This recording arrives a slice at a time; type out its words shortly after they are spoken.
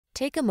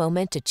Take a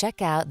moment to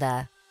check out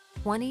the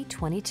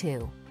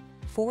 2022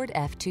 Ford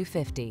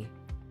F-250.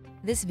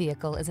 This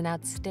vehicle is an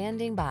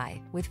outstanding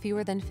buy with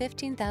fewer than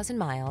 15,000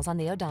 miles on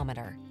the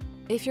odometer.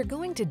 If you're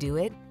going to do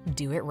it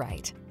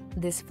right.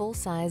 This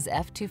full-size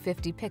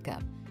F-250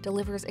 pickup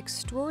delivers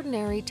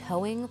extraordinary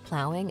towing,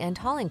 plowing, and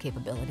hauling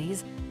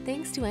capabilities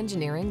thanks to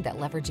engineering that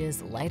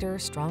leverages lighter,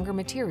 stronger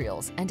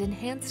materials and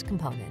enhanced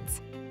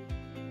components.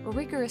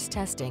 Rigorous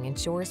testing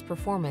ensures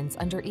performance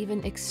under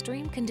even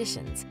extreme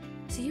conditions,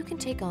 so you can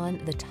take on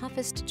the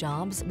toughest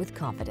jobs with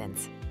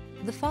confidence.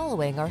 The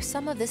following are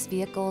some of this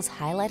vehicle's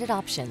highlighted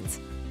options: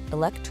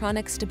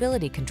 electronic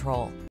stability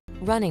control,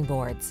 running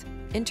boards,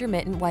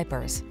 intermittent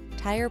wipers,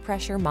 tire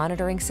pressure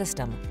monitoring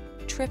system,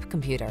 trip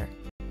computer,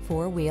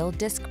 four-wheel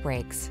disc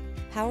brakes,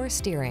 power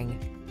steering.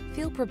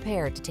 Feel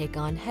prepared to take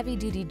on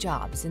heavy-duty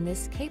jobs in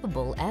this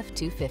capable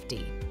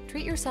F-250.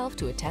 Treat yourself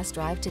to a test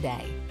drive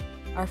today.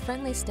 Our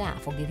friendly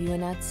staff will give you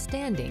an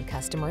outstanding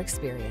customer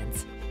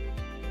experience.